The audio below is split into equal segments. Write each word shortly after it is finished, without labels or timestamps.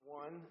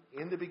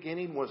In the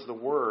beginning was the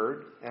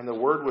Word, and the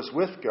Word was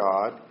with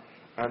God,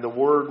 and the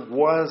Word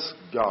was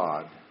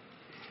God.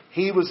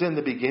 He was in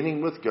the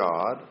beginning with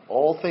God.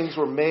 All things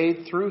were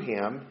made through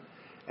Him,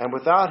 and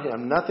without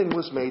Him nothing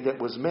was made that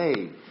was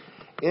made.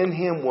 In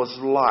Him was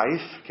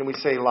life. Can we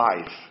say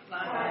life?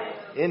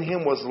 Life. In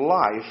Him was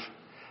life,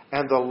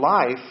 and the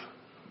life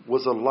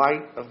was a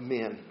light of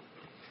men.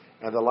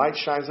 And the light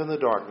shines in the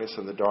darkness,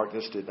 and the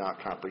darkness did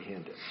not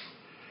comprehend it.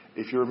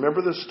 If you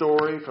remember the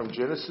story from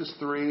Genesis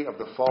 3 of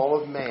the fall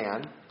of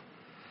man,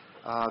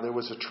 there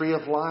was a tree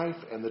of life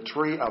and the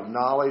tree of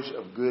knowledge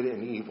of good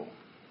and evil.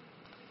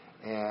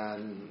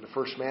 And the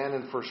first man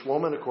and first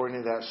woman,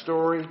 according to that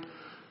story,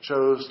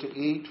 chose to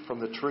eat from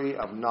the tree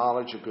of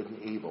knowledge of good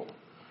and evil.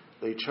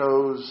 They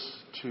chose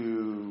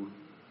to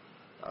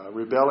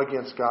rebel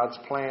against God's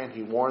plan.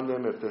 He warned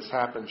them, if this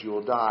happens, you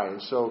will die.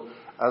 And so,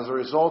 as a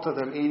result of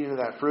them eating of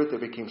that fruit, they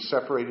became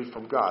separated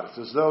from God. It's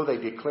as though they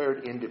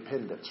declared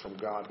independence from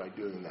God by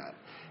doing that.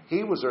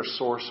 He was their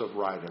source of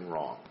right and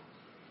wrong.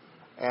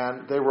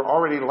 And they were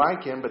already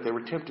like Him, but they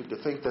were tempted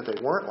to think that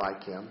they weren't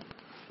like Him.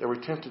 They were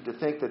tempted to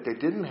think that they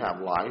didn't have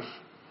life.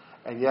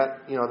 And yet,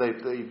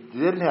 they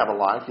didn't have a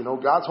life.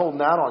 God's holding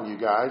out on you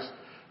guys.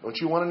 Don't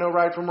you want to know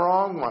right from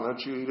wrong? Why don't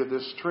you eat of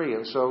this tree?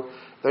 And so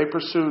they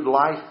pursued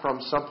life from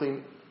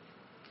something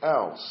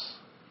else.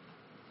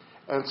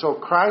 And so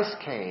Christ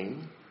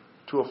came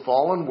to a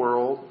fallen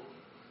world,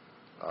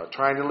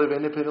 trying to live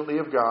independently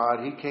of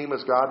God. He came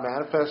as God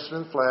manifested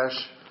in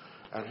flesh,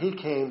 and He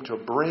came to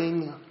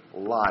bring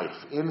life.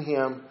 In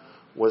Him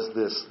was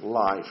this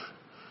life.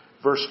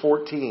 Verse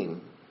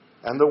 14,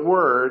 and the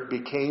Word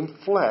became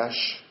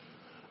flesh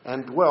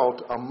and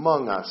dwelt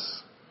among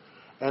us.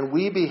 And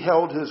we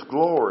beheld His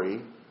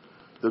glory,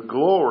 the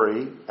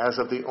glory as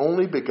of the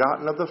only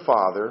begotten of the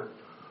Father,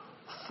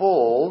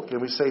 full,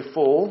 can we say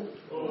full?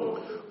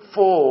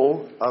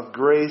 Full of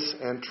grace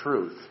and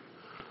truth.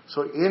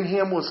 So in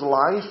Him was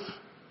life,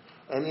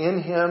 and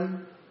in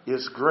Him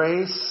is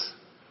grace,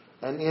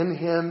 and in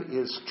Him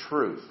is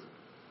truth.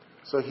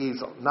 So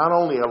He's not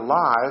only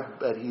alive,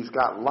 but He's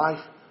got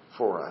life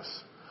for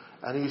us.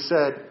 And He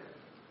said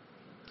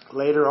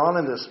later on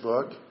in this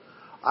book,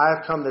 I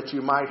have come that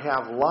you might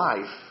have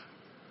life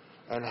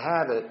and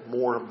have it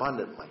more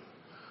abundantly.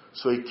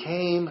 So He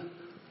came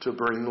to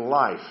bring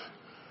life.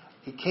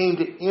 He came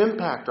to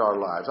impact our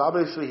lives.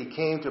 Obviously, He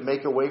came to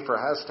make a way for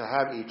us to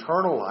have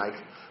eternal life,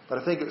 but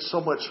I think it's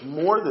so much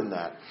more than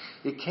that.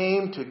 He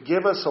came to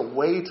give us a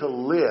way to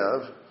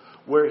live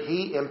where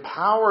He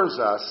empowers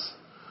us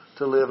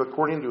to live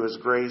according to His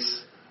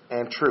grace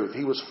and truth.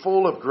 He was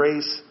full of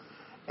grace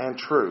and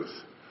truth.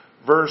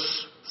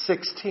 Verse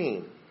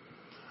 16,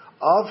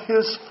 of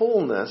His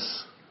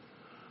fullness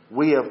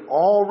we have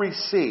all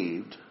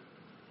received,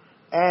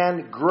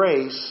 and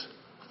grace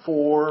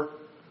for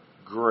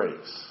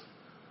grace.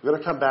 We're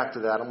going to come back to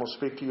that. I'm going to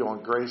speak to you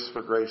on grace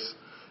for grace,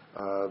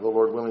 the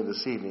Lord willing,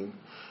 this evening.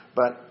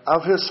 But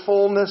of His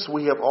fullness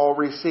we have all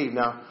received.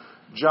 Now,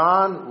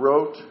 John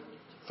wrote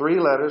 3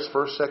 letters,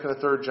 1st, 2nd, and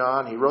 3rd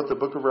John. He wrote the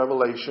book of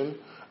Revelation.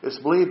 It's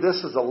believed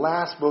this is the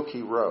last book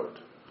he wrote.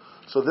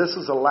 So this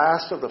is the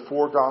last of the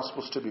 4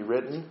 Gospels to be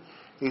written.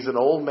 He's an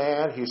old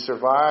man. He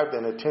survived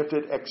an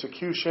attempted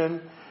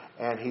execution,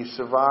 and he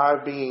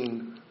survived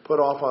being put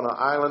off on an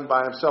island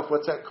by himself.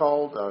 What's that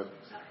called?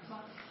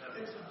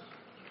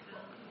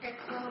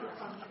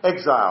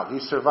 Exile. He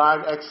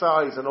survived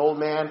exile. He's an old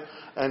man,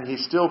 and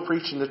he's still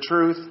preaching the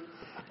truth,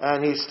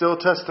 and he's still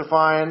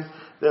testifying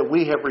that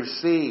we have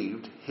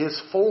received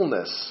His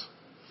fullness.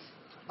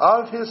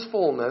 Of His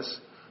fullness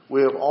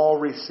we have all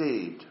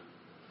received.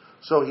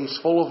 So He's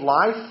full of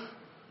life.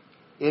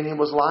 In Him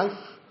was life,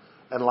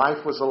 and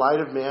life was the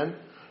light of men,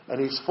 and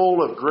He's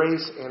full of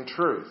grace and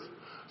truth.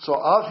 So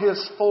of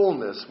His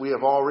fullness we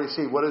have all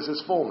received. What is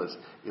His fullness?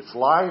 It's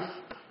life,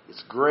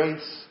 it's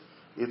grace,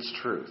 it's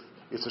truth.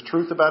 It's the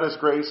truth about His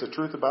grace, the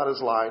truth about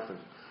His life. And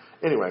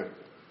anyway,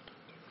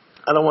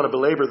 I don't want to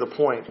belabor the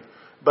point,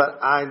 but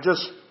I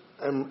just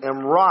am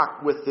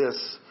rocked with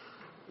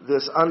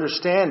this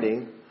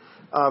understanding.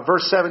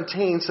 Verse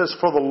 17 says,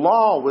 for the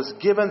law was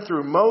given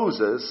through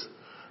Moses,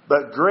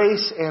 but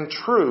grace and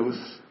truth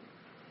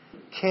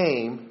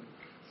came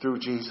through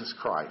Jesus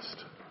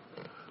Christ.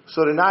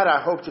 So tonight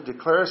I hope to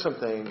declare some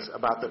things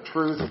about the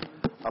truth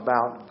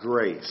about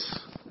grace.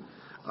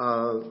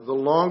 The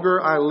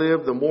longer I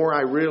live, the more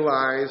I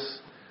realize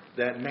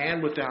that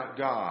man without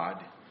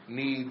God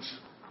needs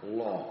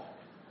law.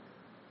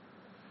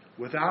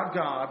 Without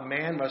God,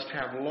 man must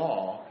have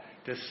law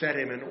to set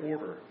him in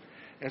order.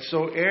 And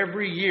so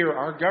every year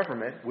our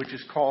government, which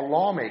is called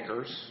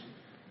lawmakers,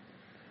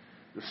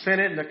 the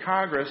Senate and the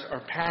Congress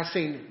are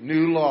passing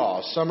new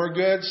laws. Some are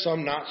good,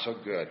 some not so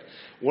good.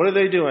 What are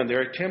they doing?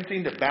 They're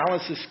attempting to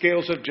balance the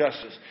scales of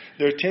justice.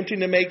 They're attempting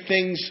to make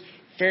things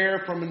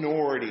fair for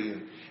minority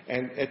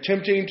and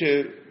attempting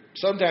to,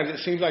 sometimes it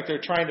seems like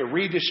they're trying to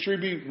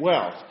redistribute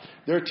wealth.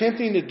 They're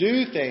attempting to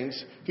do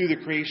things through the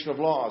creation of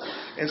laws.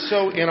 And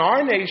so in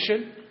our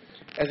nation,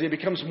 as it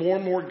becomes more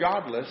and more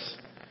godless,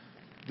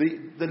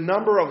 the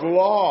number of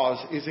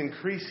laws is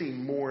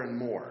increasing more and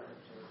more.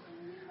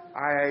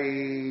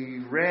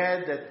 I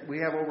read that we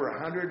have over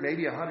 100,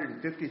 maybe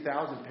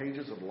 150,000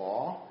 pages of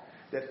law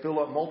that fill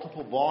up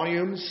multiple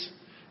volumes.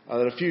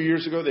 That a few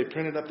years ago they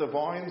printed up the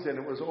volumes, and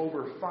it was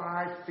over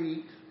 5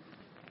 feet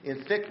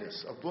in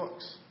thickness of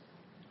books.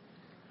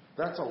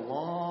 That's a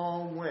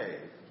long way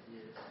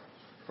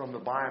from the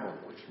Bible,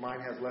 which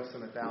mine has less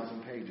than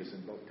 1,000 pages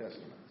in both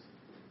Testaments.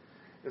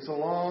 It's a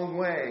long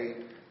way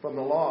from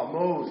the law of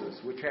Moses,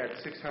 which had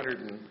 600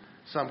 and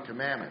some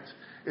commandments.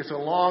 It's a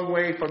long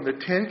way from the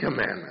 10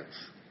 commandments.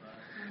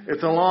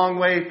 It's a long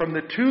way from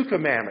the 2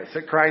 commandments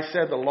that Christ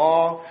said the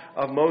law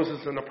of Moses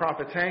and the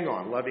prophets hang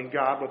on. Loving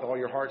God with all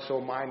your heart,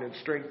 soul, mind, and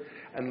strength,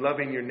 and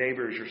loving your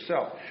neighbor as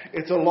yourself.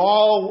 It's a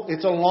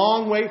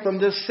long way from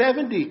the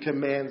 70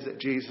 commands that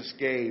Jesus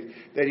gave,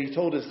 that He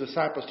told His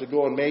disciples to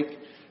go and make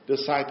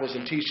disciples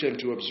and teach them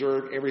to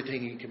observe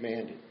everything He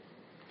commanded.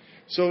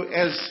 So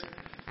as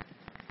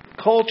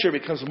culture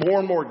becomes more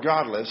and more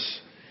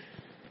godless,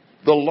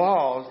 the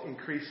laws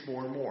increase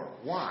more and more.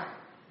 Why?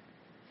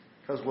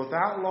 Because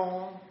without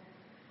law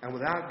and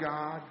without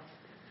God,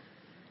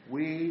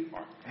 we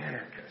are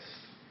anarchists.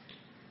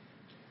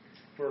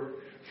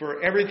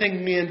 For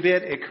everything we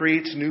invent, it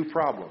creates new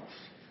problems.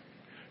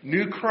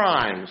 New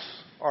crimes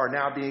are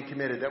now being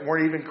committed that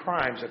weren't even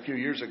crimes a few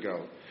years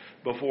ago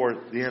before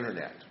the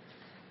internet.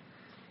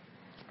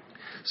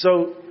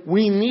 So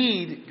we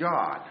need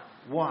God.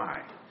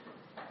 Why?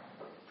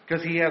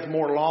 Because He has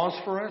more laws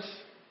for us?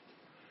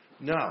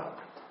 No.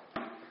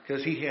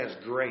 Because He has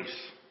grace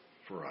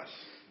for us.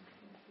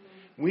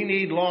 We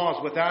need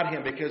laws without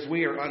Him because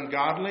we are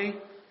ungodly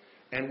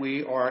and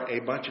we are a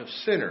bunch of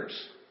sinners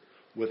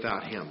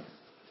without Him.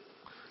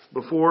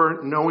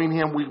 Before knowing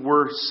Him, we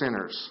were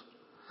sinners.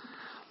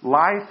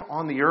 Life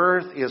on the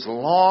earth is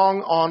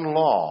long on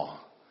law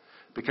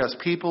because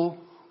people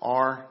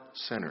are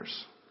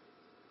sinners.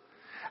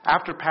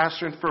 After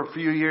pastoring for a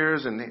few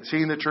years and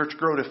seeing the church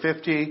grow to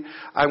 50,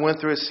 I went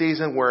through a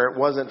season where it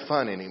wasn't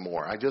fun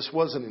anymore. I just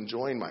wasn't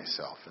enjoying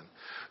myself. And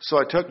so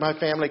I took my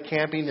family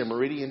camping in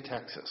Meridian,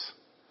 Texas.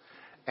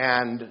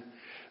 And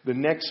the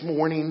next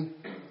morning,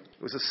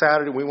 it was a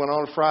Saturday, we went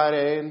on a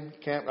Friday and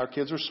camped. Our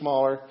kids were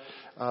smaller.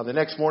 The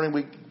next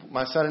morning,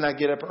 my son and I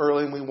get up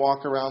early and we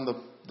walk around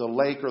the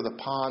lake or the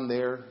pond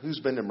there. Who's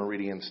been to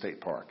Meridian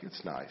State Park?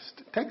 It's nice.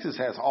 Texas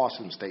has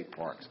awesome state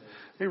parks.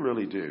 They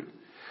really do.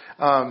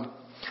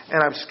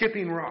 And I'm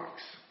skipping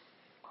rocks.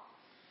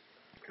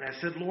 And I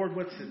said, Lord,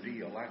 what's the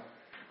deal?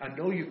 I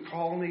know you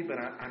called me, but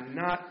I'm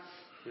not.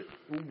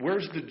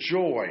 Where's the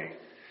joy?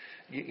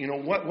 You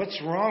know,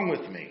 what's wrong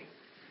with me?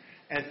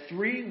 And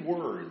 3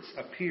 words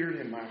appeared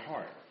in my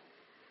heart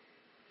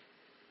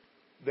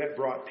that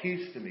brought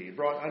peace to me. It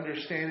brought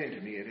understanding to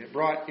me.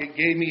 It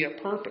gave me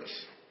a purpose.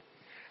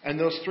 And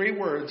those 3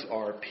 words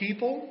are,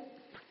 people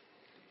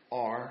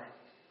are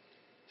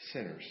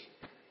sinners.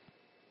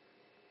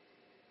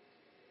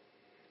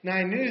 Now,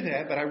 I knew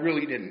that, but I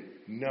really didn't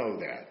know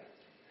that.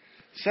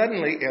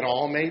 Suddenly, it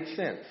all made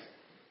sense.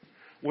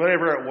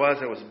 Whatever it was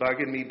that was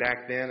bugging me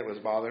back then, that was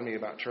bothering me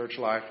about church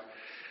life,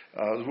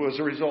 was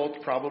a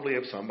result probably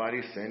of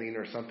somebody sinning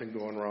or something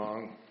going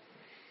wrong.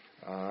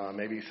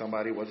 Maybe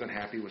somebody wasn't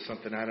happy with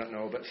something, I don't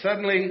know. But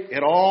suddenly,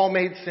 it all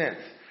made sense.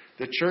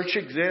 The church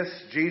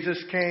exists.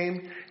 Jesus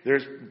came.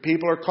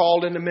 People are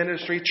called into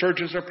ministry.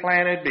 Churches are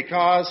planted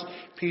because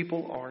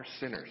people are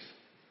sinners.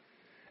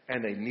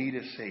 And they need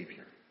a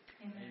Savior.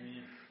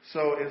 Amen.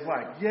 So it's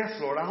like, yes,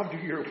 Lord, I'll do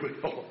your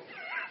will.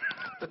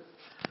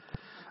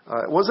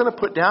 It wasn't a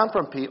put down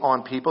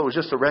on people. It was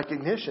just a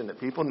recognition that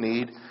people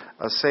need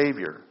a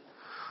Savior.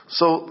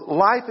 So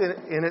life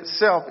in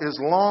itself is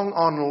long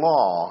on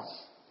law.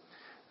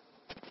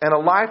 And a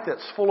life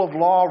that's full of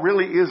law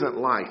really isn't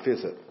life,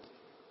 is it?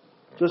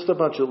 Just a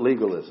bunch of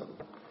legalism.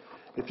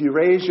 If you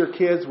raise your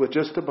kids with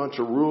just a bunch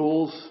of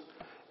rules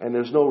and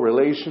there's no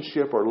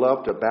relationship or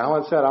love to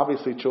balance that,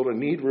 obviously children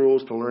need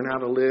rules to learn how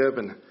to live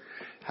and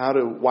how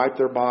to wipe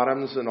their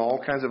bottoms and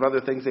all kinds of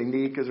other things they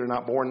need because they're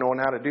not born knowing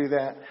how to do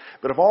that.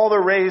 But if all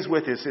they're raised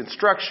with is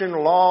instruction,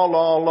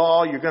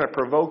 law, you're going to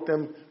provoke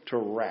them to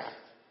wrath.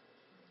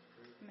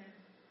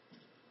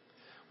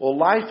 Well,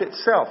 life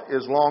itself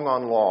is long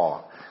on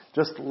law.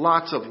 Just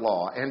lots of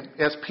law. And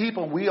as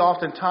people, we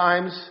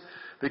oftentimes,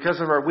 because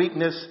of our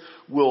weakness,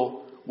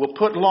 will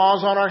put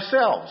laws on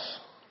ourselves.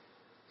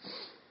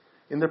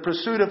 In the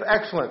pursuit of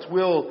excellence,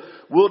 we'll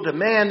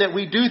demand that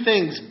we do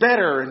things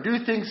better and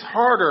do things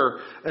harder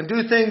and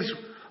do things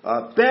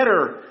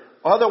better.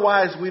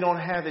 Otherwise, we don't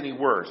have any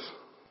worth.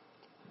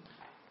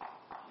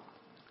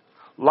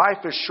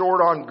 Life is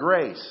short on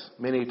grace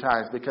many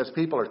times because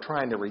people are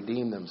trying to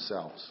redeem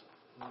themselves.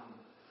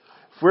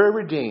 If we're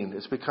redeemed,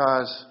 it's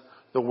because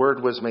the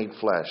Word was made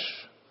flesh.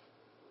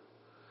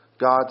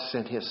 God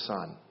sent His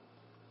Son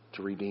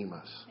to redeem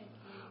us.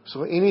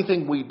 So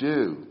anything we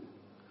do,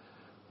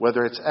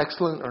 whether it's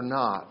excellent or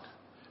not,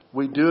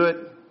 we do it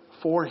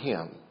for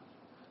Him.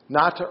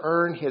 Not to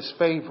earn His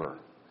favor,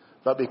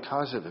 but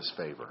because of His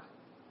favor.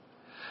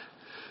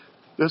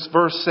 This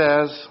verse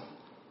says,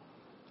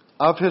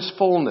 of His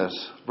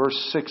fullness,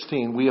 verse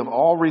 16, we have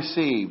all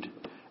received,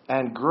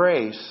 and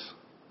grace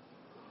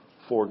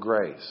for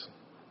grace.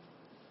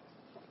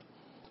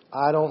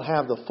 I don't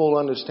have the full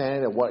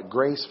understanding of what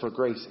grace for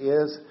grace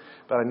is,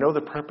 but I know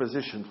the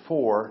preposition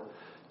for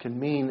can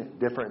mean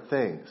different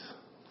things.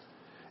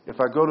 If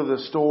I go to the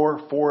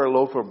store for a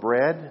loaf of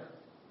bread,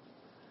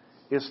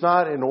 it's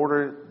not in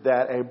order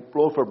that a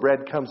loaf of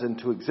bread comes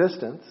into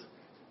existence.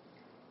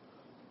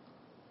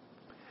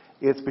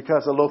 It's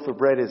because a loaf of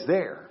bread is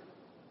there.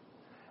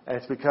 And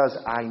it's because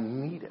I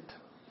need it.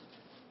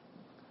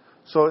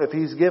 So if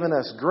He's given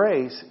us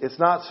grace, it's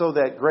not so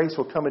that grace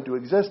will come into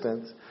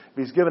existence. If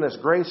He's given us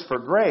grace for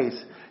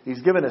grace,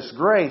 He's given us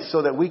grace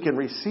so that we can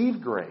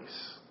receive grace.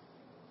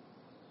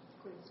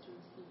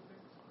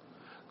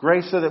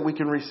 Grace so that we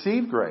can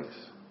receive grace.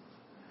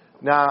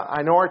 Now,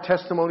 I know our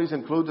testimonies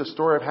include the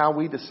story of how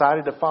we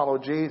decided to follow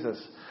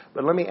Jesus.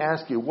 But let me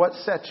ask you, what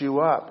set you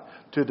up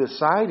to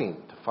deciding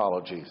to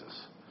follow Jesus?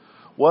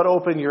 What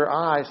opened your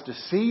eyes to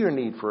see your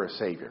need for a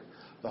Savior?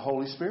 The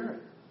Holy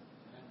Spirit.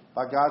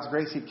 By God's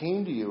grace, He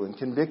came to you and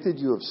convicted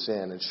you of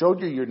sin and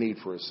showed you your need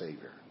for a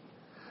Savior.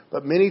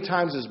 But many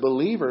times as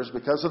believers,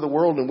 because of the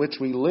world in which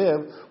we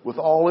live, with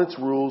all its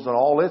rules and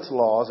all its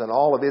laws and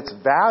all of its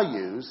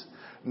values,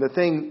 and the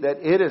thing that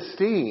it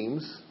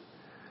esteems,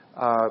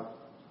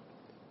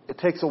 it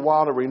takes a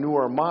while to renew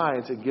our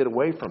minds and get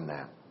away from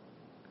that.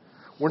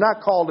 We're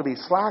not called to be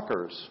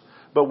slackers,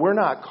 but we're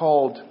not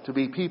called to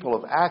be people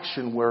of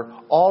action where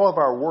all of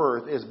our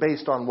worth is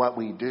based on what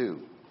we do.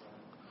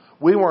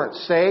 We weren't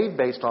saved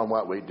based on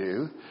what we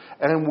do,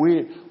 and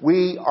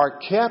we are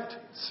kept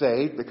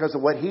saved because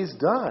of what He's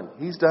done.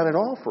 He's done it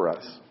all for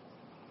us.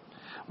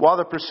 While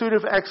the pursuit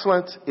of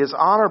excellence is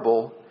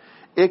honorable,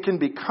 it can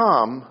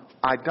become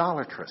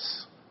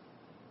idolatrous.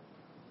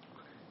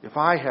 If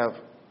I have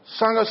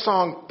sung a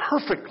song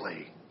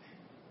perfectly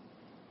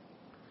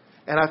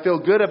and I feel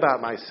good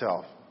about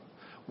myself,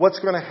 what's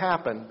going to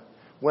happen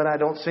when I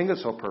don't sing it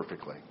so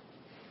perfectly?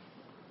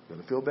 I'm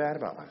going to feel bad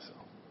about myself.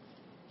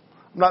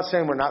 I'm not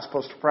saying we're not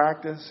supposed to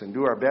practice and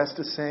do our best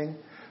to sing,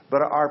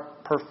 but our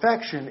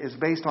perfection is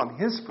based on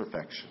His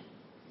perfection.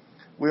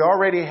 We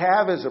already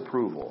have His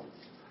approval.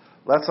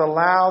 Let's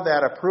allow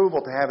that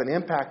approval to have an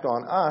impact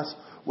on us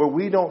where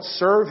we don't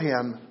serve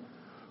Him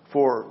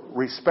for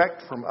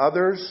respect from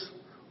others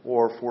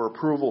or for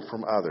approval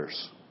from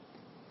others.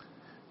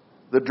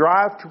 The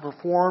drive to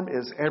perform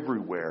is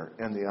everywhere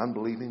in the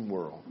unbelieving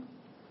world.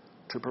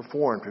 To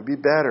perform, to be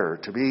better,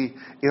 to be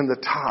in the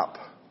top,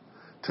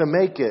 to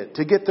make it,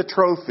 to get the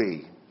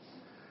trophy,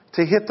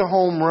 to hit the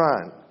home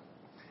run.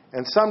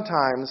 And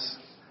sometimes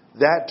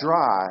that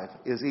drive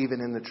is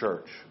even in the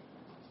church.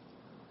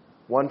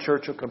 One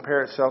church will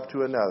compare itself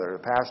to another. A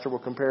pastor will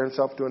compare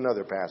himself to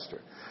another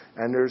pastor.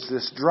 And there's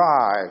this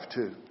drive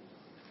to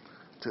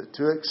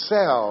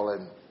excel.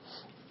 And,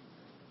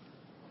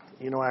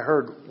 I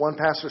heard one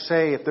pastor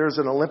say, if there's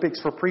an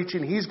Olympics for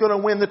preaching, he's going to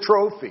win the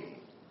trophy.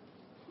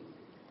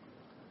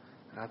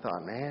 And I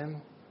thought,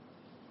 man,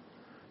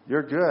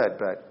 you're good.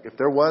 But if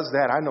there was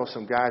that, I know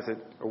some guys that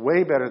are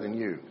way better than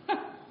you.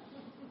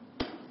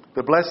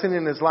 The blessing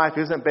in his life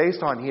isn't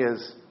based on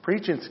his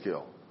preaching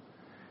skill.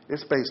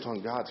 It's based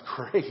on God's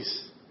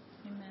grace.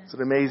 Amen. It's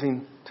an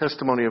amazing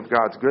testimony of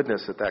God's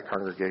goodness at that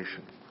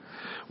congregation.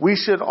 We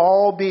should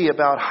all be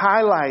about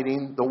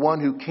highlighting the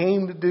one who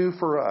came to do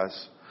for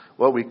us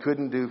what we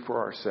couldn't do for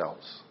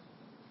ourselves.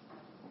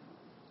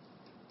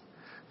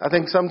 I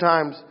think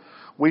sometimes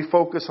we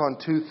focus on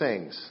two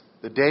things.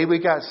 The day we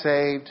got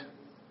saved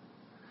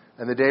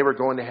and the day we're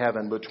going to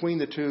heaven. Between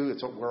the two,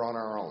 we're on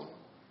our own.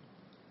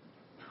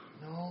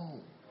 No.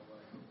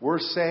 We're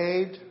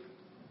saved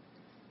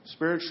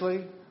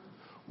spiritually.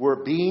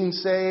 We're being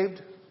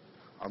saved.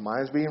 Our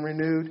minds being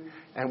renewed.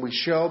 And we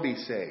shall be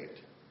saved.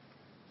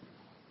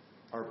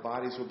 Our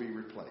bodies will be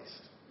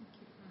replaced.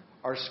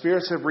 Our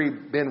spirits have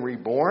been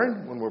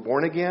reborn when we're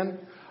born again.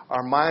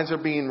 Our minds are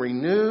being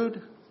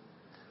renewed.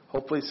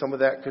 Hopefully some of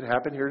that could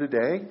happen here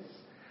today.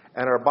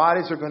 And our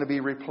bodies are going to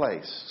be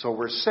replaced. So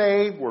we're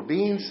saved. We're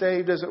being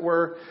saved, as it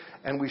were.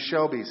 And we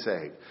shall be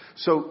saved.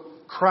 So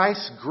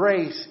Christ's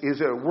grace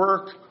is at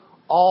work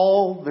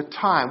all the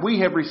time.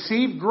 We have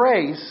received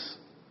grace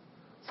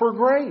for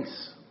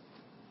grace.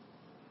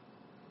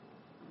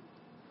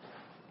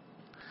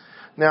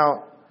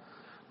 Now,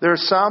 there are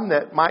some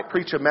that might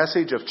preach a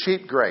message of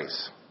cheap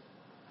grace.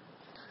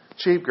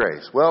 Cheap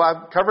grace. Well,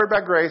 I'm covered by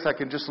grace. I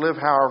can just live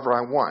however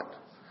I want.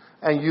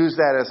 And use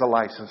that as a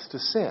license to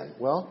sin.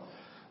 Well,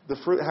 the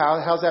fruit.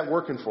 How's that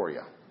working for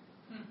you?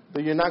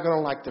 But you're not going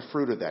to like the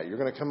fruit of that. You're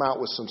going to come out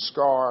with some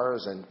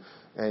scars,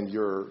 and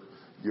your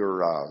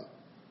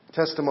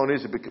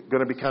testimonies are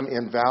going to become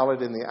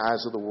invalid in the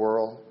eyes of the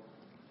world.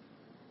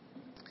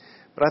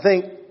 But I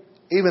think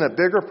even a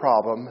bigger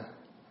problem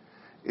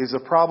is a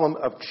problem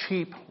of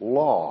cheap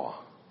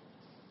law.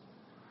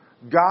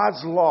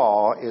 God's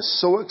law is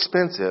so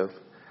expensive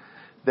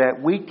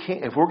that we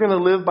can't, if we're going to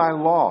live by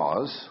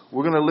laws,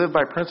 we're going to live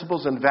by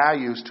principles and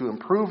values to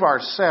improve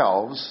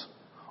ourselves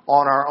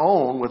on our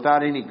own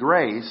without any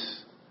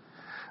grace,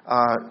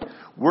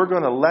 we're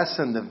going to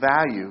lessen the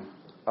value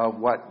of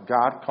what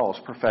God calls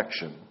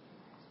perfection.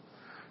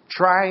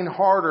 Trying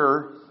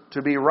harder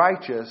to be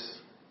righteous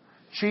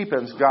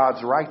cheapens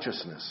God's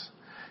righteousness.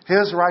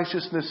 His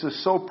righteousness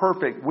is so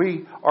perfect,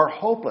 we are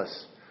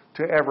hopeless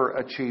to ever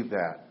achieve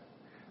that.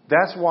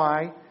 That's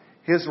why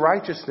His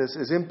righteousness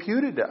is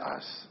imputed to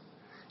us.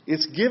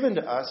 It's given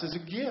to us as a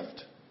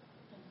gift.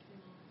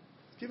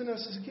 Given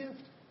us as a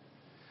gift.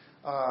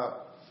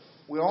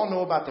 We all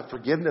know about the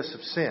forgiveness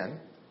of sin.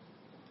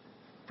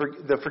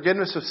 The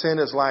forgiveness of sin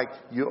is like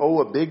you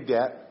owe a big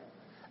debt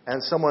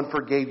and someone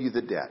forgave you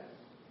the debt.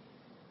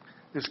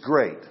 It's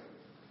great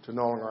to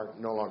no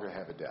longer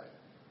have a debt.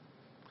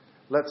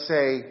 Let's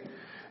say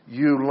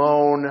you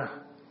loan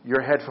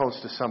your headphones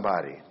to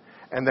somebody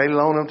and they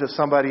loan them to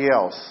somebody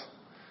else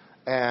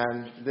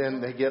and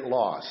then they get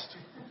lost.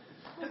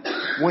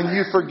 When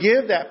you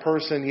forgive that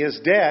person his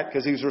debt,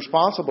 because he's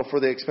responsible for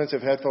the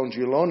expensive headphones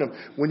you loaned him,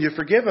 when you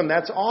forgive him,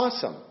 that's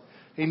awesome.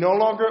 He no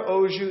longer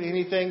owes you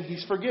anything.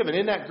 He's forgiven.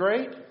 Isn't that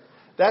great?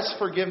 That's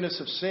forgiveness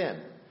of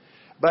sin.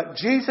 But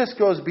Jesus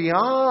goes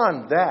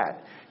beyond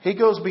that. He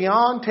goes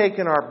beyond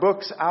taking our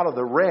books out of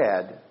the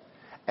red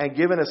and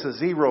giving us a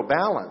zero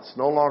balance,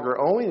 no longer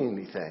owing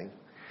anything.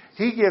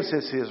 He gives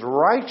us His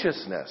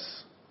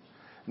righteousness.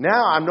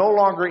 Now I'm no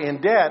longer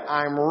in debt.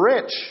 I'm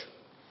rich.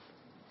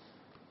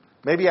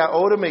 Maybe I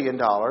owed $1 million.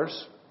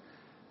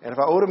 And if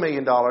I owed $1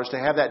 million, to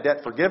have that debt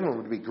forgiven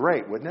would be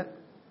great, wouldn't it?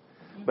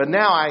 But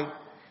now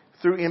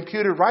through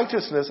imputed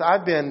righteousness,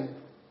 I've been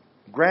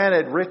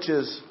granted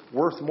riches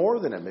worth more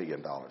than $1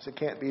 million. It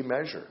can't be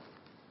measured.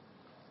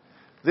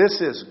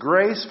 This is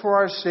grace for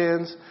our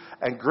sins,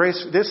 and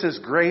this is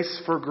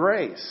grace for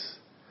grace.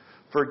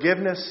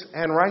 Forgiveness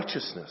and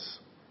righteousness.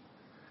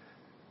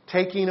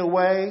 Taking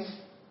away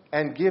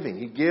and giving.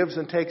 He gives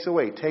and takes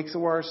away. He takes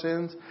away our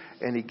sins,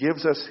 and He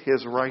gives us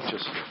His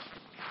righteousness.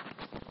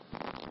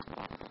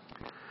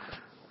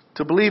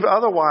 To believe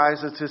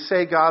otherwise is to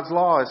say God's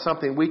law is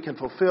something we can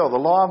fulfill. The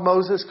law of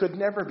Moses could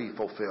never be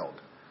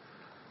fulfilled.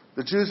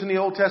 The Jews in the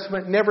Old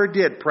Testament never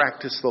did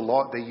practice the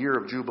law, the year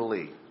of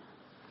Jubilee.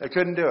 They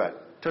couldn't do it.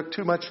 It took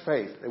too much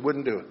faith. They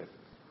wouldn't do it.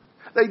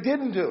 They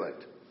didn't do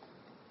it.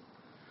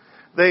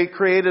 They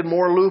created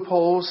more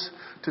loopholes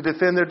to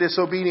defend their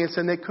disobedience,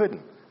 and they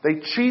couldn't. They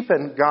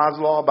cheapened God's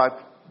law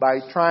by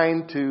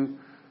trying to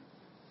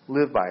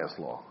live by His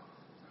law.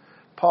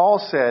 Paul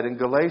said in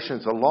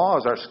Galatians, the law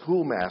is our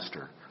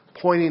schoolmaster,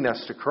 pointing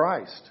us to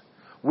Christ.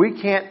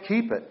 We can't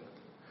keep it.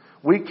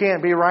 We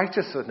can't be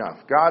righteous enough.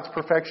 God's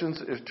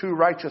perfections is too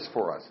righteous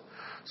for us.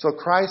 So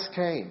Christ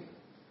came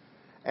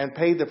and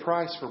paid the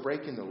price for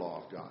breaking the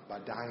law of God by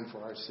dying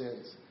for our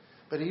sins.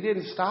 But He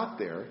didn't stop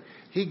there.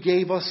 He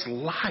gave us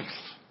life.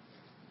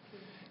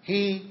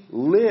 He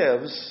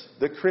lives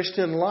the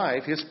Christian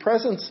life. His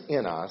presence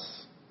in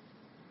us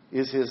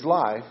is His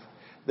life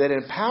that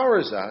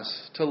empowers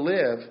us to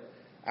live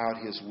out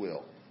His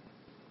will.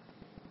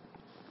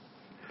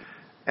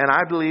 And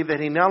I believe that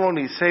He not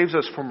only saves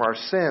us from our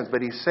sins,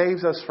 but He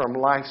saves us from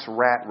life's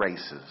rat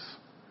races.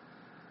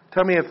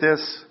 Tell me if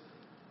this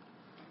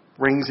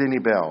rings any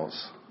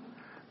bells.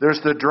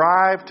 There's the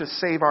drive to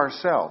save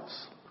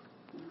ourselves.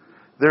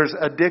 There's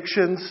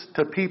addictions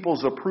to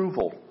people's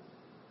approval.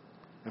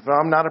 If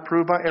I'm not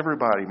approved by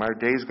everybody, my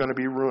day's going to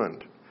be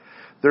ruined.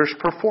 There's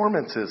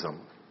performancism.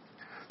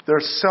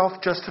 There's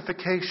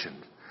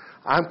self-justification.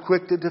 I'm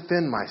quick to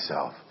defend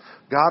myself.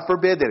 God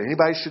forbid that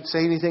anybody should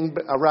say anything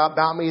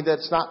about me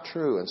that's not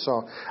true. And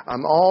so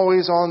I'm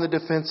always on the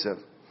defensive.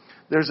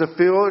 There's a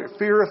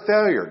fear of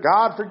failure.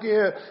 God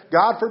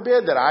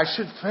forbid that I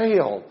should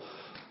fail.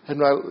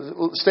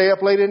 And stay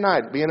up late at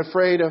night being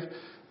afraid of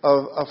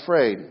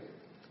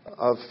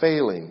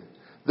failing.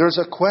 There's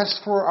a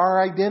quest for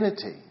our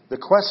identity. The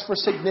quest for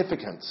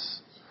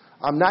significance.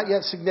 I'm not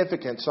yet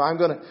significant, so I'm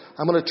going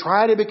to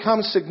try to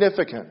become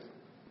significant.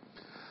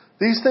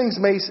 These things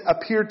may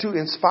appear to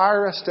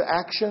inspire us to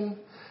action,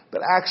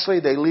 but actually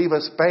they leave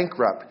us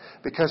bankrupt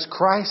because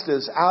Christ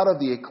is out of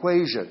the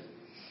equation.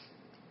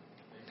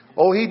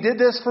 Oh, He did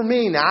this for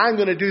me. Now I'm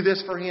going to do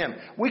this for Him.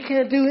 We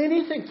can't do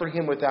anything for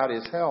Him without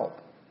His help.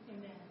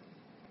 Amen.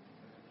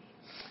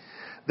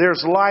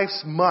 There's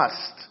life's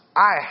must.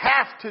 I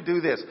have to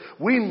do this.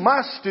 We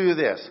must do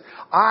this.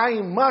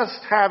 I must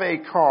have a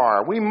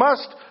car. We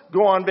must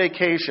go on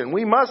vacation.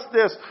 We must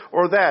this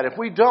or that. If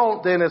we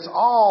don't, then it's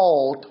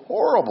all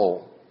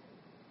horrible.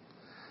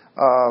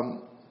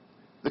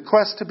 The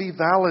quest to be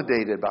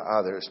validated by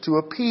others, to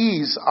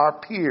appease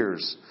our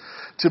peers,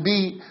 to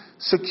be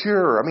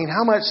secure. I mean,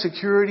 how much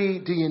security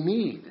do you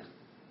need?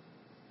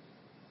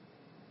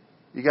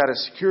 You got a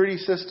security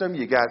system,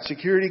 you got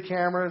security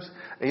cameras,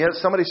 and yet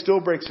somebody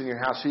still breaks in your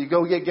house, so you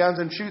go get guns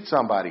and shoot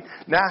somebody.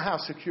 Now how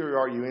secure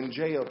are you in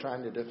jail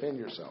trying to defend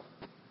yourself?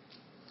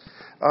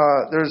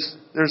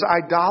 There's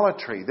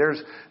idolatry.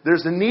 There's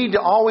the need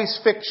to always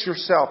fix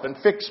yourself and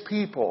fix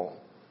people.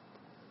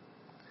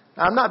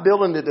 Now, I'm not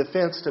building the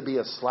defense to be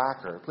a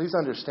slacker. Please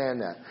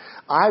understand that.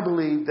 I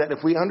believe that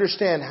if we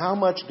understand how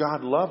much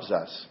God loves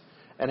us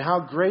and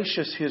how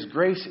gracious His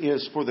grace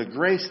is for the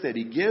grace that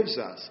He gives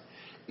us,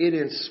 it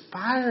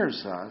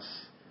inspires us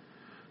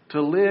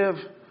to live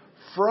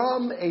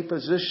from a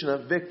position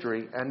of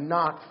victory and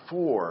not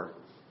for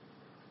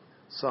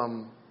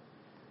some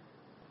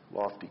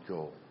lofty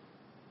goal.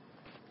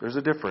 There's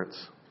a difference.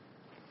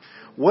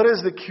 What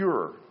is the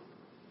cure?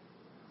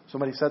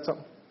 Somebody said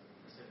something?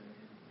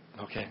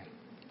 Okay.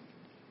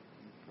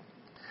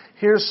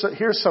 Here's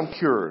some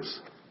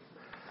cures.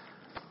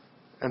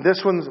 And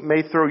this one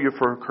may throw you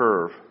for a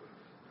curve.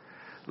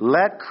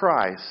 Let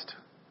Christ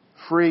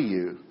free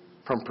you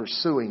from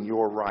pursuing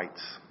your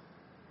rights.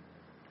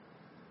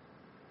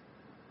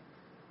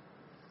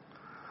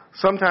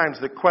 Sometimes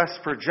the quest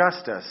for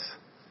justice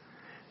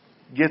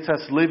gets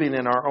us living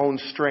in our own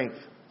strength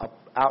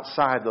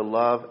outside the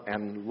love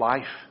and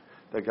life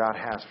that God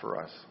has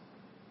for us.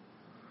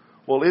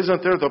 Well,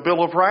 isn't there the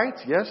Bill of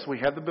Rights? Yes, we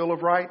have the Bill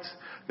of Rights.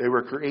 They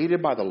were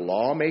created by the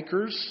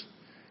lawmakers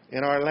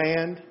in our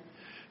land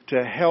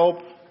to help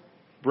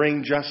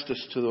bring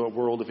justice to the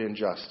world of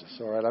injustice.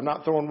 All right, I'm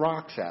not throwing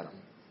rocks at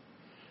them.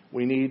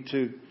 We need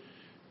to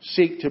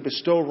seek to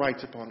bestow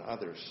rights upon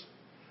others.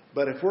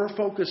 But if we're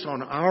focused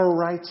on our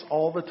rights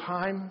all the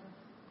time,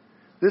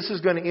 this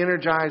is going to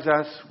energize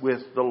us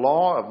with the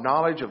law of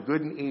knowledge of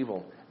good and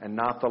evil and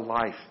not the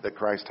life that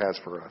Christ has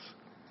for us.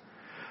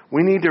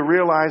 We need to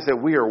realize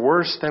that we are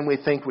worse than we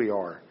think we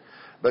are,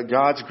 but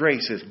God's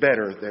grace is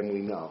better than we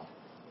know.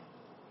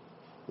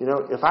 You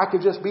know, if I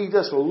could just be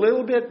just a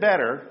little bit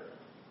better,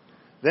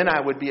 then I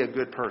would be a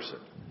good person.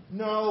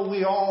 No,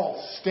 we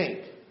all stink.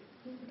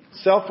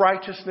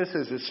 Self-righteousness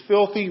is as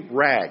filthy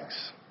rags.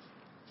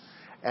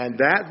 And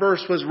that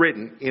verse was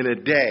written in a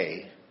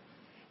day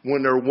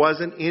when there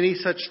wasn't any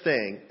such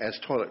thing as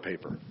toilet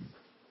paper.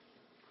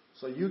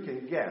 So you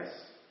can guess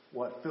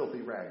what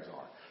filthy rags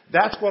are.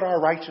 That's what our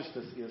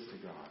righteousness is to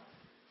God.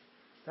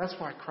 That's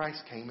why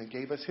Christ came and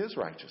gave us His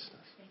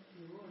righteousness.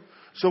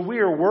 So we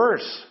are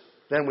worse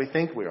than we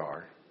think we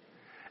are.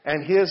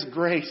 And His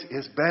grace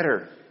is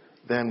better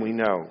than we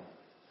know.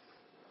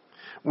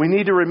 We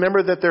need to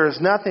remember that there is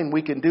nothing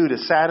we can do to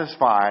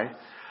satisfy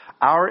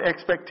our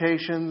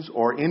expectations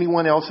or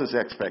anyone else's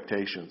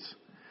expectations,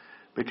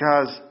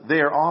 because they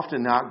are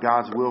often not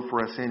God's will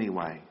for us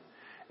anyway.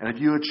 And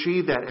if you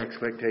achieve that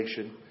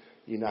expectation,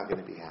 you're not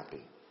going to be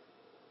happy.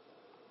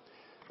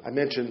 I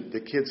mentioned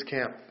the kids'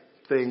 camp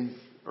thing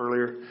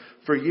earlier.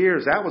 For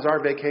years, that was our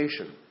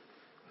vacation.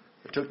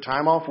 I took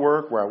time off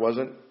work where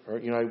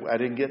I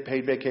didn't get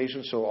paid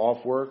vacation, so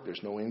off work,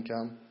 there's no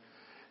income.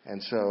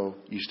 And so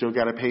you still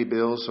got to pay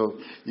bills. So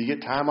you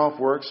get time off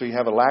work, so you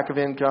have a lack of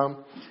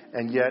income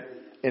and yet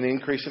an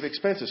increase of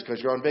expenses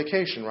because you're on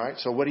vacation, right?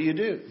 So what do?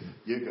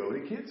 You go to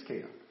kids'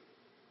 camp.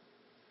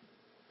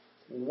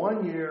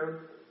 One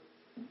year,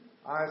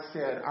 I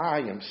said, I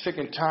am sick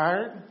and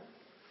tired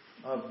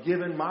of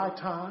giving my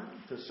time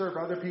to serve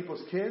other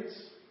people's kids.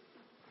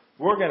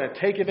 We're going to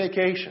take a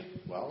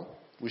vacation. Well,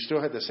 we still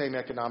had the same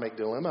economic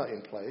dilemma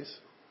in place.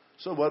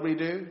 So what did we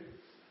do?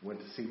 Went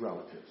to see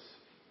relatives.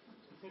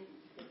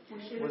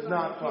 It was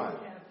not fun.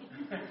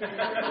 It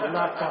was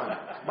not fun.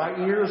 My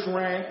ears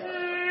rang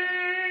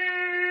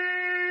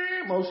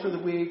most of the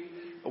week.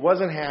 I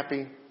wasn't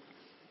happy.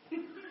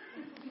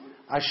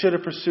 I should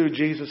have pursued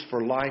Jesus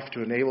for life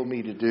to enable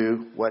me to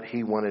do what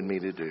He wanted me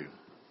to do.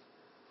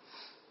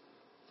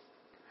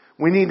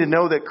 We need to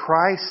know that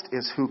Christ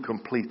is who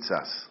completes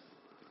us,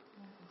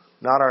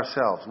 not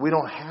ourselves. We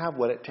don't have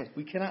what it takes.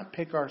 We cannot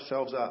pick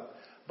ourselves up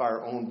by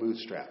our own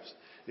bootstraps.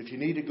 If you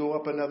need to go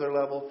up another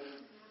level,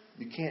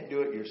 you can't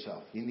do it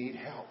yourself. You need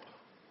help.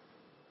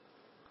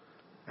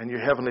 And your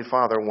Heavenly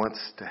Father wants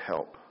to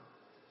help.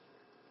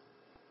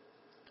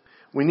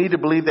 We need to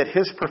believe that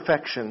His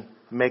perfection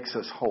makes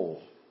us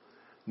whole,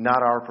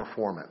 not our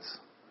performance.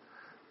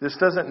 This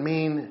doesn't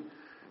mean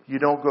you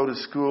don't go to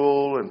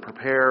school and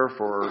prepare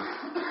for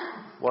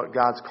what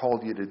God's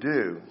called you to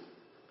do,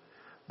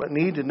 but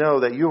need to know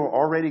that you are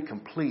already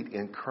complete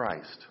in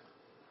Christ.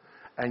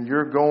 And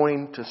your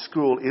going to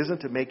school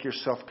isn't to make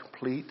yourself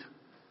complete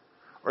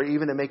or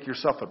even to make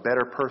yourself a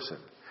better person.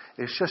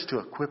 It's just to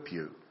equip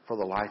you for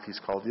the life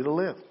He's called you to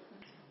live.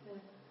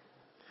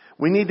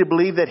 We need to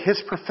believe that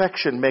His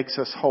perfection makes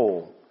us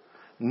whole,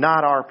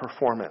 not our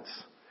performance.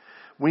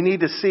 We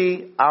need to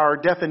see our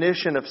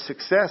definition of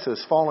success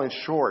as falling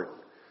short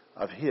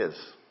of His.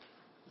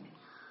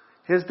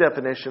 His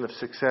definition of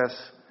success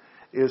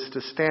is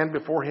to stand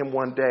before Him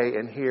one day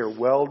and hear,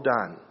 "Well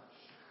done,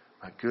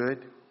 my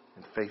good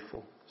and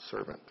faithful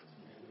servant."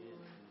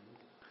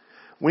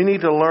 We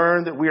need to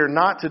learn that we are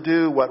not to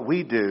do what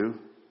we do.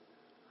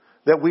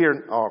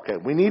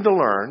 We need to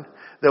learn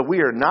that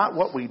we are not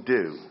what we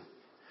do,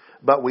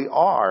 but we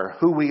are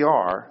who we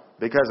are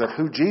because of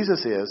who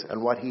Jesus is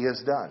and what He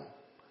has done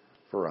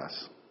for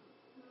us.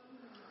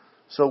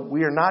 So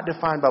we are not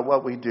defined by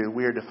what we do.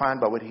 We are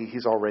defined by what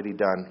He's already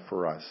done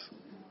for us.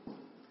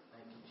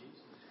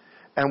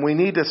 And we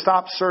need to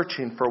stop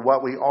searching for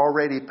what we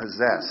already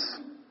possess.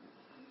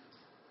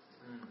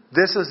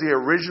 This is the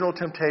original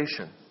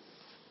temptation.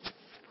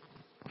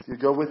 If you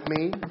go with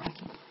me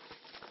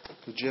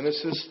to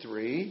Genesis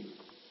 3,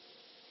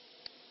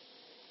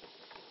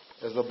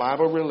 as the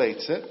Bible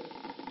relates it.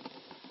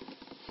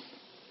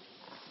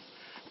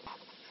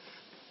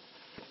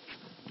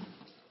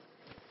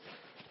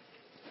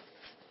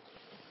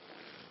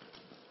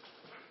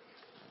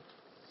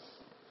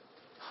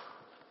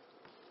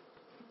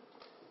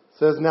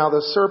 says, now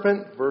the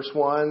serpent, verse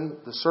 1,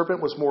 the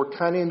serpent was more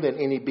cunning than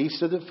any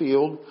beast of the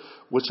field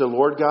which the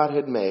Lord God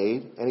had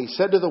made. And he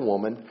said to the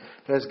woman,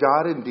 has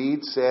God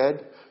indeed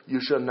said, you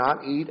shall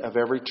not eat of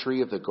every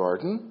tree of the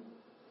garden?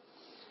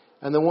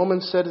 And the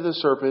woman said to the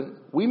serpent,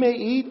 we may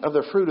eat of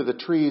the fruit of the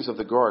trees of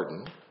the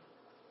garden.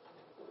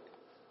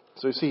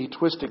 So you see, he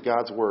twisted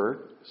God's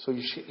word. So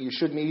you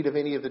shouldn't eat of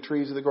any of the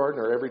trees of the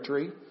garden or every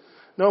tree?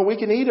 No, we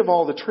can eat of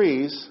all the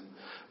trees,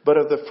 but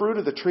of the fruit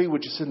of the tree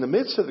which is in the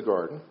midst of the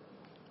garden,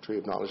 tree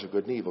of knowledge of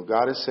good and evil,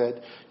 God has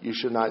said, you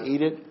shall not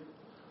eat it,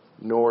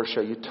 nor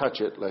shall you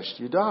touch it, lest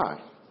you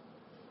die.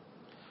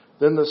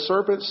 Then the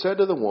serpent said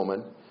to the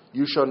woman,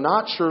 you shall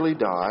not surely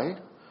die,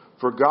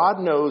 for God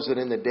knows that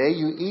in the day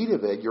you eat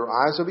of it, your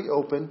eyes will be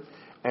open,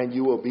 and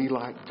you will be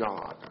like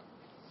God,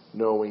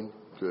 knowing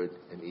good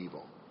and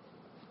evil.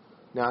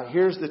 Now,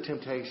 here's the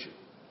temptation.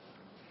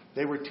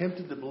 They were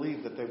tempted to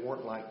believe that they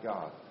weren't like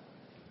God.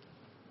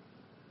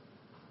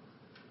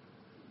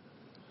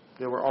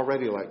 They were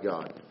already like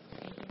God.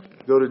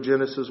 Go to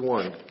Genesis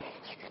 1.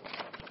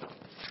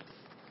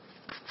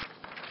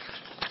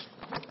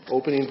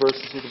 Opening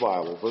verses of the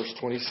Bible, verse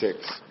 26.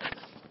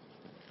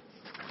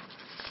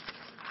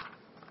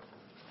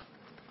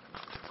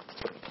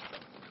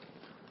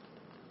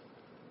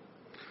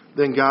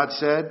 Then God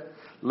said,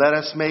 let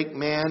us make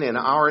man in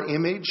our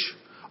image,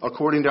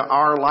 according to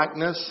our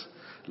likeness.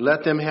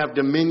 Let them have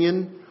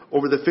dominion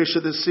over the fish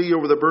of the sea,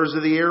 over the birds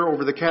of the air,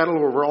 over the cattle,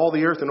 over all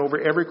the earth, and over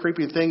every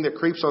creeping thing that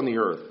creeps on the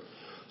earth.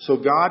 So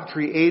God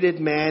created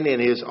man in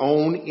his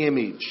own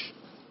image.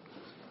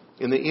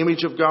 In the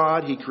image of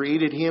God, he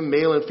created him,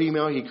 male and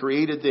female, he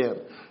created them.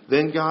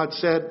 Then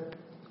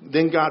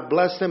God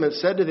blessed them and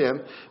said to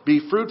them, be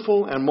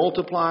fruitful and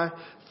multiply,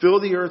 fill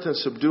the earth and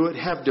subdue it,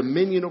 have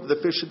dominion over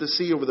the fish of the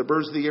sea, over the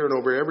birds of the air, and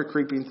over every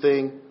creeping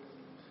thing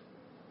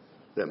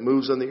that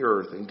moves on the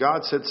earth. And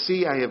God said,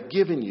 see, I have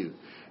given you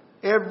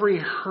every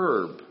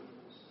herb.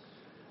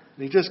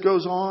 And he just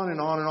goes on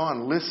and on and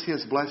on, lists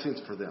his blessings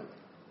for them.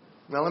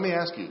 Now let me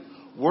ask you,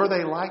 were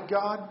they like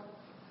God?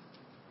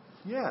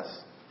 Yes.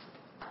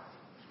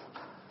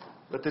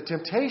 But the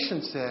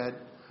temptation said,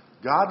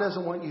 God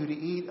doesn't want you to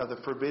eat of the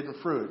forbidden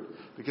fruit,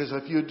 because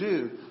if you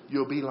do,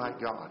 you'll be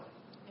like God.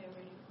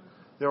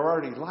 They're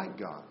already like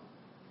God.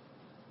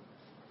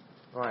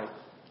 All right.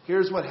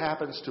 Here's what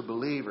happens to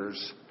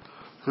believers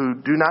who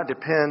do not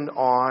depend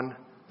on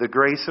the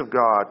grace of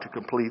God to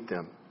complete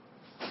them.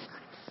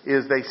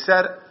 Is they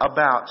set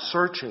about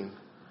searching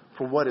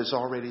for what is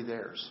already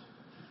theirs.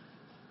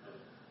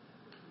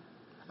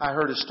 I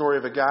heard a story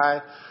of a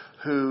guy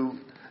who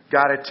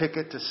got a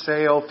ticket to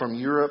sail from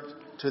Europe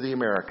to the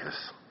Americas.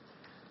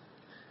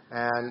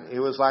 And it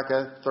was like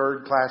a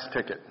third-class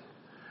ticket.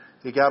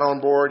 He got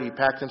on board, he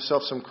packed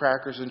himself some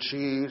crackers and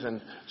cheese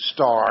and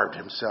starved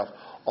himself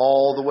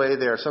all the way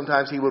there.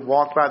 Sometimes he would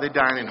walk by the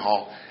dining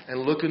hall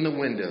and look in the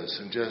windows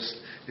and just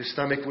his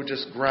stomach would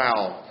just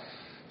growl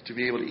to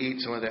be able to eat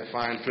some of that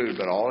fine food.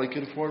 But all he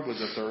could afford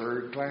was a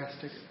third-class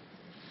ticket.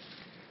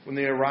 When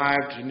they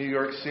arrived to New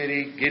York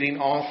City, getting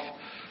off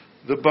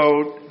the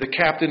boat, the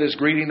captain is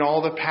greeting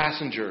all the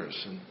passengers.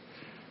 And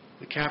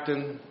the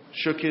captain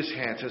shook his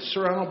hand and said,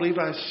 sir, I don't believe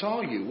I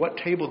saw you. What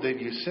table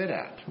did you sit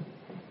at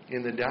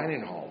in the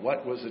dining hall?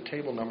 What was the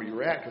table number you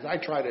were at? Because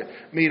I try to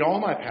meet all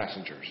my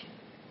passengers.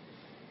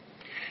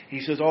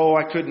 He says, oh,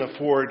 I couldn't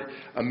afford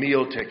a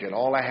meal ticket.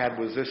 All I had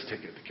was this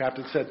ticket. The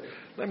captain said,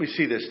 let me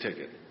see this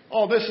ticket.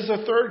 Oh, this is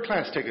a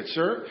third-class ticket,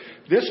 sir.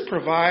 This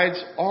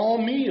provides all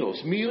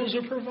meals. Meals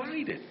are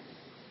provided.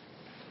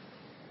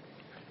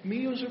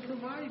 Meals are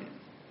provided.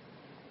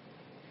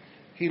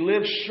 He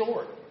lives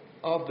short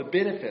of the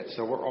benefits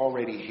that were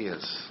already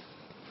his.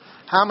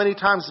 How many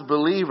times as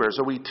believers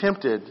are we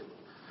tempted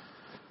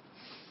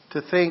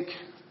to think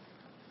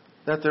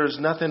that there's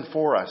nothing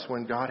for us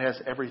when God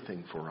has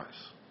everything for us?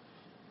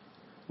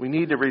 We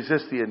need to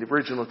resist the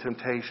original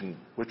temptation,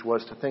 which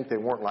was to think they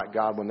weren't like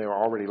God when they were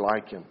already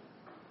like Him.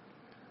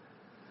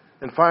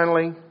 And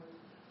finally,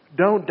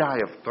 don't die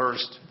of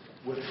thirst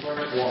with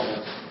fresh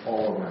water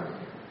all around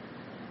you.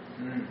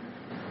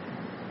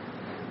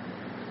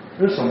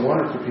 There's some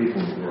wonderful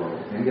people in the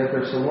world, and yet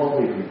there's some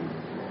lonely people in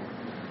the world.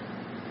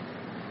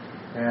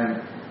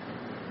 And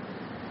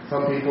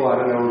some people,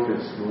 I don't know if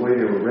it's the way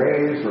they were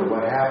raised or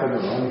what happened or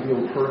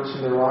unhealed hurts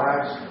in their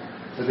lives,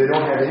 but they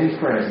don't have any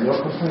friends.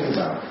 They'll complain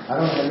about it. I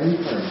don't have any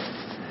friends.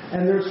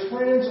 And there's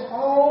friends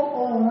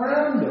all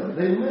around them.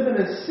 They live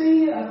in a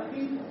sea of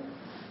people.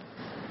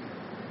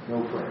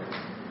 No friends.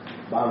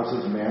 The Bible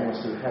says a man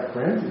wants to have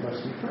friends, he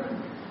must be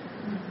friendly.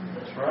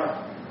 That's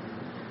right.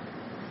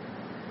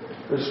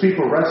 There's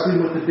people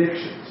wrestling with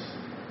addictions,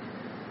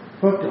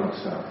 hooked on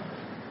stuff,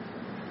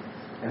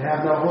 and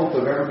have no hope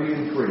of ever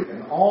being free.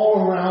 And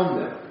all around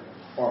them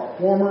are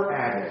former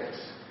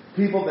addicts,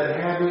 people that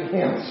have the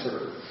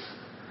answers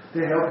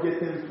to help get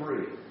them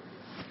free.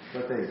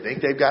 But they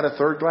think they've got a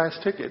third-class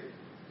ticket.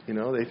 You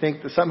know, they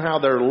think that somehow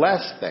they're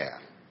less than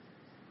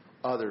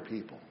other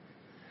people.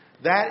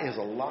 That is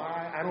a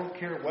lie. I don't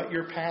care what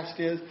your past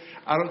is.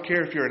 I don't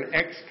care if you're an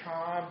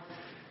ex-con,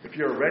 if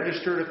you're a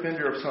registered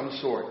offender of some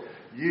sort.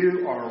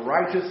 You are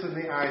righteous in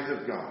the eyes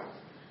of God.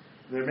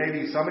 There may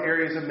be some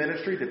areas of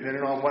ministry,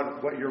 depending on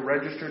what you're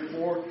registered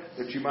for,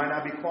 that you might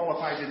not be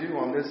qualified to do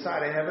on this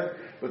side of heaven,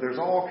 but there's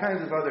all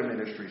kinds of other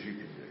ministries you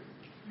can do.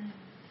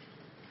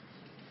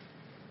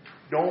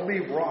 Don't be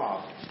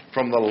robbed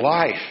from the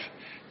life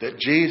that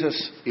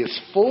Jesus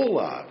is full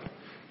of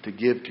to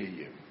give to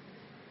you.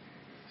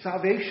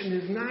 Salvation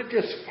is not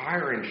just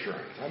fire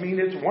insurance. I mean,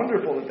 it's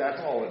wonderful that that's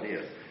all it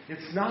is.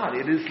 It's not.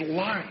 It is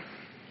life.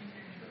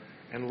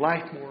 And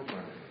life more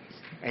abundantly.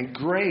 And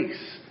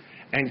grace.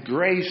 And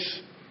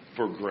grace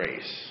for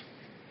grace.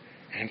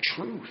 And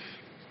truth.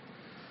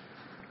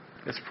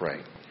 Let's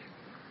pray.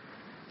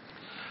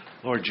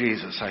 Lord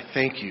Jesus, I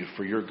thank you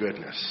for your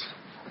goodness.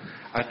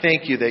 I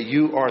thank you that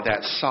you are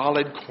that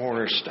solid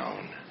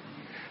cornerstone.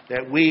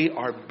 That we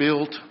are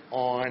built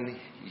on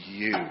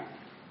you.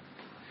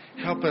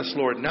 Help us,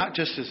 Lord, not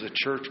just as a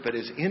church, but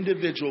as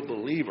individual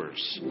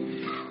believers,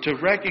 to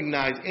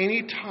recognize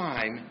any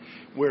time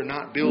we're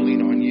not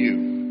building on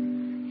you.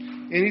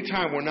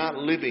 Anytime we're not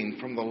living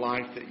from the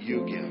life that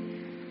you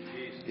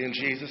give. In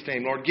Jesus'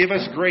 name, Lord, give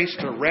us grace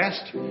to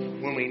rest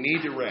when we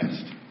need to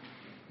rest.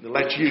 To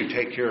let you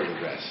take care of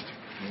the rest.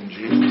 In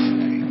Jesus'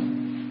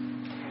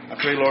 name. I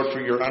pray, Lord, for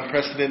your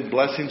unprecedented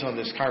blessings on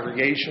this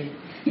congregation,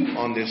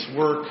 on this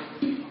work,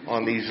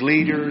 on these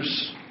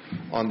leaders,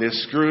 on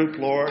this group,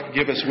 Lord.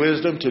 Give us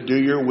wisdom to do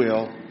your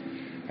will.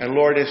 And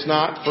Lord, it's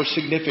not for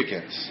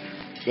significance,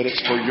 but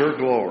it's for your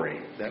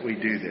glory that we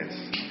do this.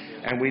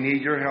 And we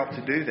need your help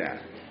to do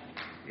that.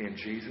 In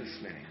Jesus'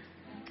 name.